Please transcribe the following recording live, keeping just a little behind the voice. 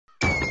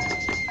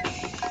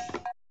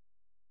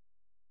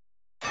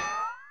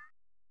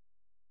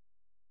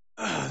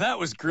that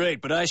was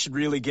great, but I should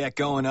really get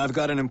going. I've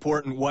got an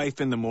important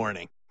wife in the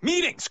morning.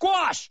 Meeting!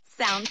 Squash!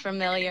 Sound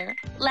familiar?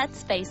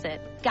 Let's face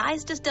it,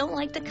 guys just don't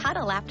like to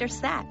cuddle after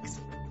sex.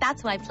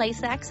 That's why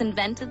PlaySex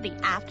invented the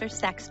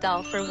after-sex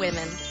doll for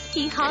women.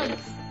 He hugs,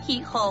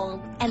 he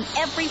holds, and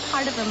every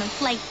part of him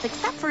inflates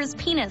except for his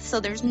penis, so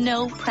there's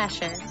no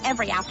pressure.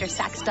 Every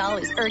after-sex doll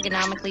is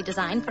ergonomically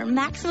designed for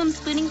maximum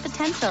spooning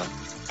potential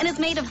and is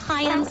made of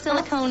high-end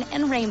silicone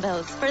and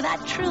rainbows for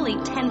that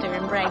truly tender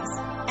embrace.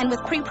 And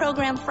with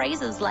pre-programmed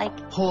phrases like,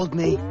 "Hold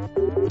me.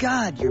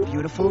 God, you're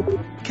beautiful.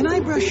 Can I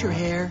brush your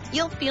hair?"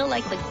 you'll feel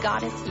like the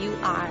goddess you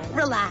are.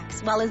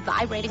 Relax while his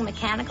vibrating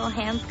mechanical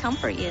hands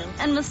comfort you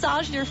and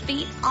massage your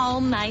feet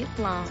all night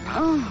long.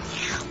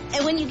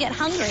 And when you get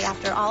hungry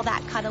after all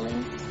that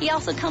cuddling, he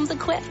also comes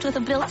equipped with a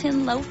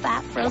built-in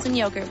low-fat frozen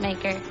yogurt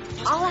maker.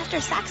 All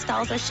after-sex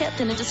dolls are shipped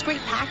in a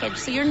discreet package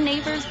so your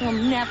neighbors will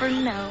never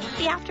know.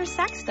 The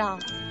after-sex doll.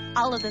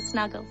 All of the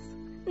snuggles,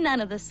 none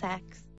of the sex.